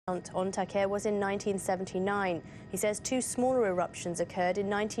Mount Ontake was in 1979. He says two smaller eruptions occurred in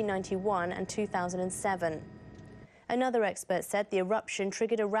 1991 and 2007. Another expert said the eruption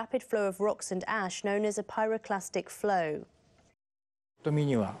triggered a rapid flow of rocks and ash known as a pyroclastic flow. The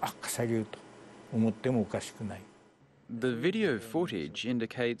video footage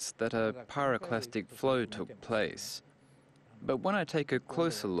indicates that a pyroclastic flow took place. But when I take a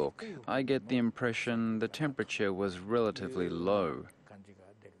closer look, I get the impression the temperature was relatively low.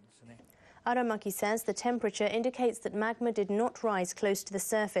 Aramaki says the temperature indicates that magma did not rise close to the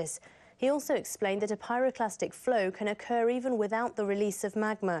surface. He also explained that a pyroclastic flow can occur even without the release of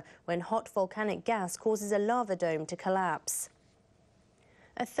magma, when hot volcanic gas causes a lava dome to collapse.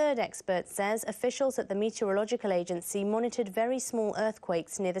 A third expert says officials at the Meteorological Agency monitored very small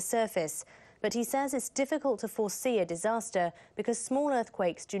earthquakes near the surface. But he says it's difficult to foresee a disaster because small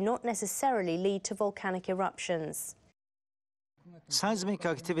earthquakes do not necessarily lead to volcanic eruptions. Seismic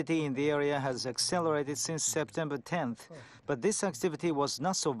activity in the area has accelerated since September 10th, but this activity was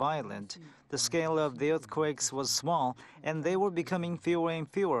not so violent. The scale of the earthquakes was small, and they were becoming fewer and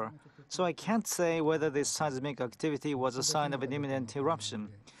fewer. So I can't say whether this seismic activity was a sign of an imminent eruption.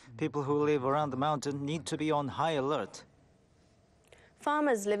 People who live around the mountain need to be on high alert.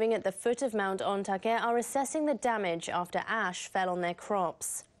 Farmers living at the foot of Mount Ontake are assessing the damage after ash fell on their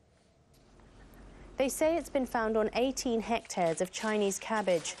crops. They say it's been found on 18 hectares of Chinese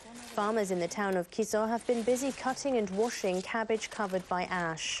cabbage. Farmers in the town of Kiso have been busy cutting and washing cabbage covered by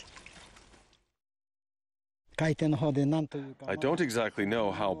ash. I don't exactly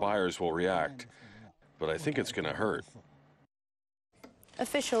know how buyers will react, but I think it's going to hurt.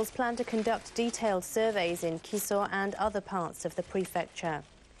 Officials plan to conduct detailed surveys in Kiso and other parts of the prefecture.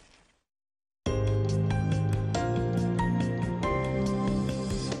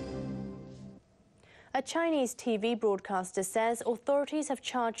 A Chinese TV broadcaster says authorities have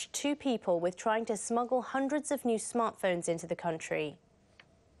charged two people with trying to smuggle hundreds of new smartphones into the country.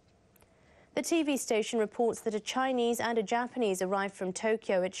 The TV station reports that a Chinese and a Japanese arrived from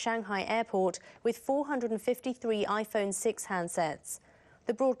Tokyo at Shanghai airport with 453 iPhone 6 handsets.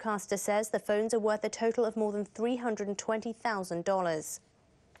 The broadcaster says the phones are worth a total of more than $320,000.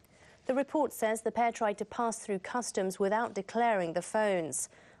 The report says the pair tried to pass through customs without declaring the phones.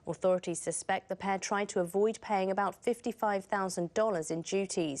 Authorities suspect the pair tried to avoid paying about $55,000 in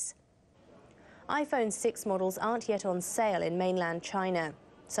duties. iPhone 6 models aren't yet on sale in mainland China.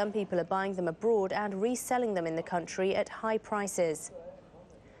 Some people are buying them abroad and reselling them in the country at high prices.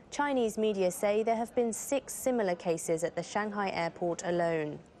 Chinese media say there have been 6 similar cases at the Shanghai airport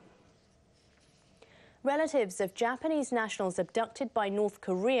alone. Relatives of Japanese nationals abducted by North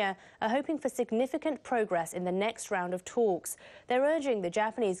Korea are hoping for significant progress in the next round of talks. They're urging the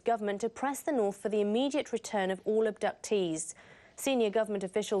Japanese government to press the North for the immediate return of all abductees. Senior government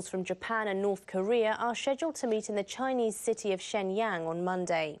officials from Japan and North Korea are scheduled to meet in the Chinese city of Shenyang on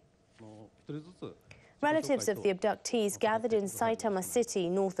Monday. Relatives of the abductees gathered in Saitama City,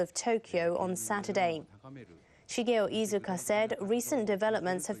 north of Tokyo, on Saturday. Shigeo Iizuka said recent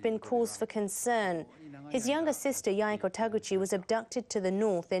developments have been cause for concern. His younger sister, Yaeko Taguchi, was abducted to the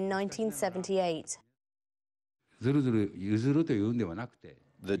north in 1978.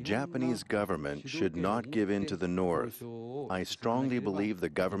 The Japanese government should not give in to the North. I strongly believe the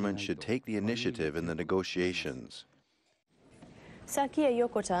government should take the initiative in the negotiations. Sakia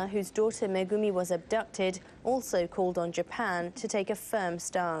Yokota, whose daughter Megumi was abducted, also called on Japan to take a firm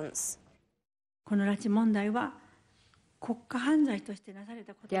stance.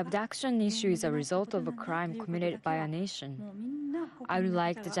 The abduction issue is a result of a crime committed by a nation. I would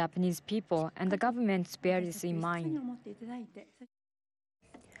like the Japanese people and the government to bear this in mind.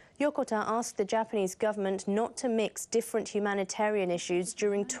 Yokota asked the Japanese government not to mix different humanitarian issues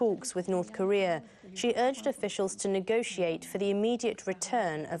during talks with North Korea. She urged officials to negotiate for the immediate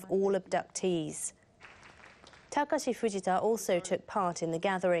return of all abductees. Takashi Fujita also took part in the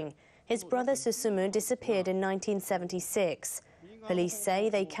gathering. His brother Susumu disappeared in 1976. Police say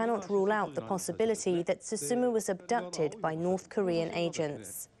they cannot rule out the possibility that Susumu was abducted by North Korean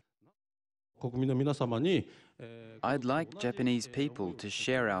agents. I'd like Japanese people to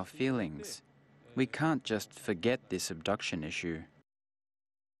share our feelings. We can't just forget this abduction issue.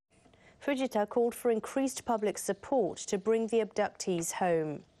 Fujita called for increased public support to bring the abductees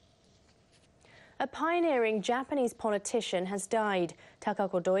home. A pioneering Japanese politician has died.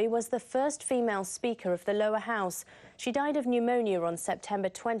 Takako Doi was the first female Speaker of the lower house. She died of pneumonia on September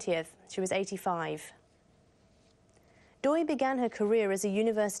 20th. She was 85. Doi began her career as a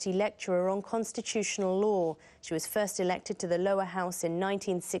university lecturer on constitutional law. She was first elected to the lower house in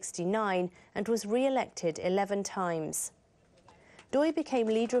 1969 and was re-elected 11 times. Doi became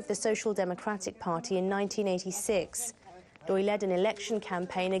leader of the Social Democratic Party in 1986. Doi led an election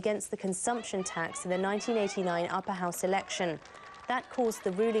campaign against the consumption tax in the 1989 upper house election. That caused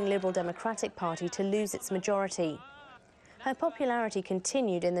the ruling Liberal Democratic Party to lose its majority. Her popularity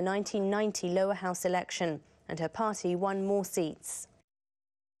continued in the 1990 lower house election, and her party won more seats.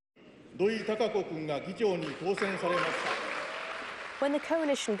 When the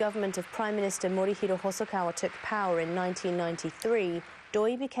coalition government of Prime Minister Morihiro Hosokawa took power in 1993,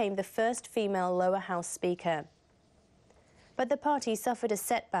 Doi became the first female lower house speaker. But the party suffered a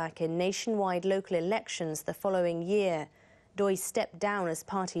setback in nationwide local elections the following year. Doi stepped down as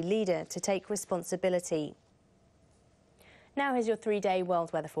party leader to take responsibility. Now here's your 3-day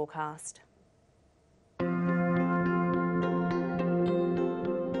world weather forecast.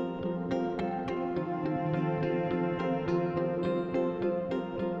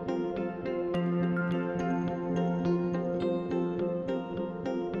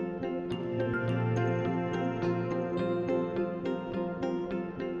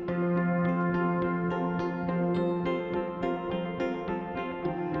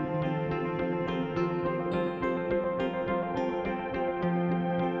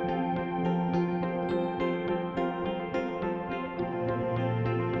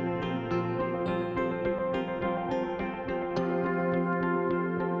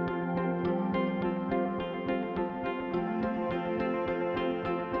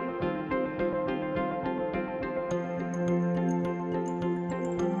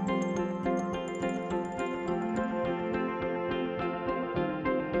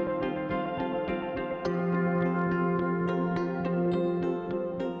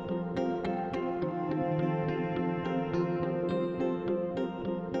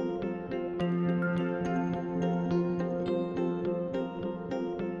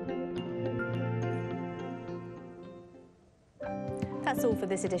 That's all for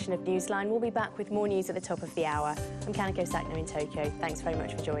this edition of Newsline. We'll be back with more news at the top of the hour. I'm Kaneko Sakno in Tokyo. Thanks very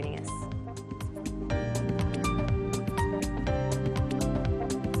much for joining us.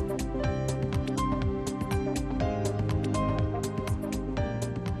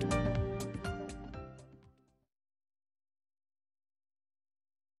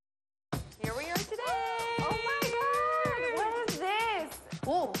 Here we are today. Oh my God! What is this?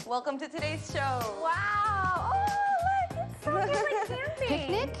 Whoa! Welcome to today's show. Wow! Oh look, it's so good like camping.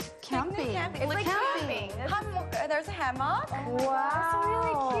 Picnic? Camping. It's like camping. There's a hammock. Wow. It's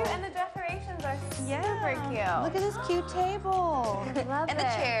really cute, and the decorations are super cute. Look at this cute table. Love and the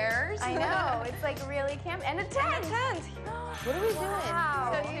chairs. I know. It's like really camp. And a tent. What are we doing?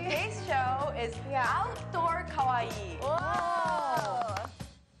 Wow. So today's show is outdoor kawaii. Whoa.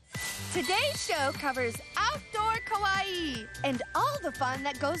 Today's show covers outdoor kawaii and all the fun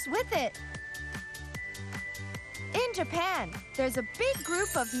that goes with it. In Japan, there's a big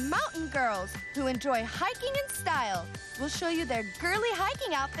group of mountain girls who enjoy hiking in style. We'll show you their girly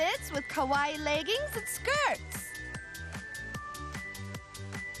hiking outfits with kawaii leggings and skirts.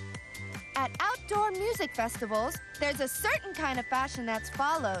 At outdoor music festivals, there's a certain kind of fashion that's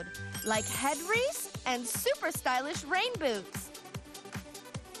followed, like head wreaths and super stylish rain boots.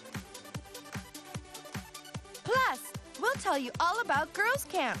 Plus, we'll tell you all about girls'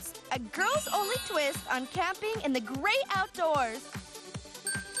 camps, a girls-only twist on camping in the great outdoors.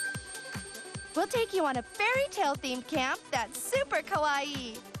 We'll take you on a fairy tale-themed camp that's super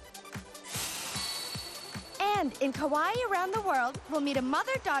kawaii. And in Kawaii Around the World, we'll meet a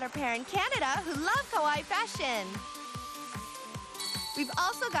mother-daughter pair in Canada who love kawaii fashion. We've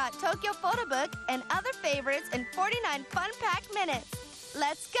also got Tokyo Photo Book and other favorites in 49 fun-packed minutes.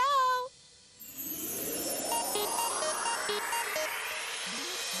 Let's go!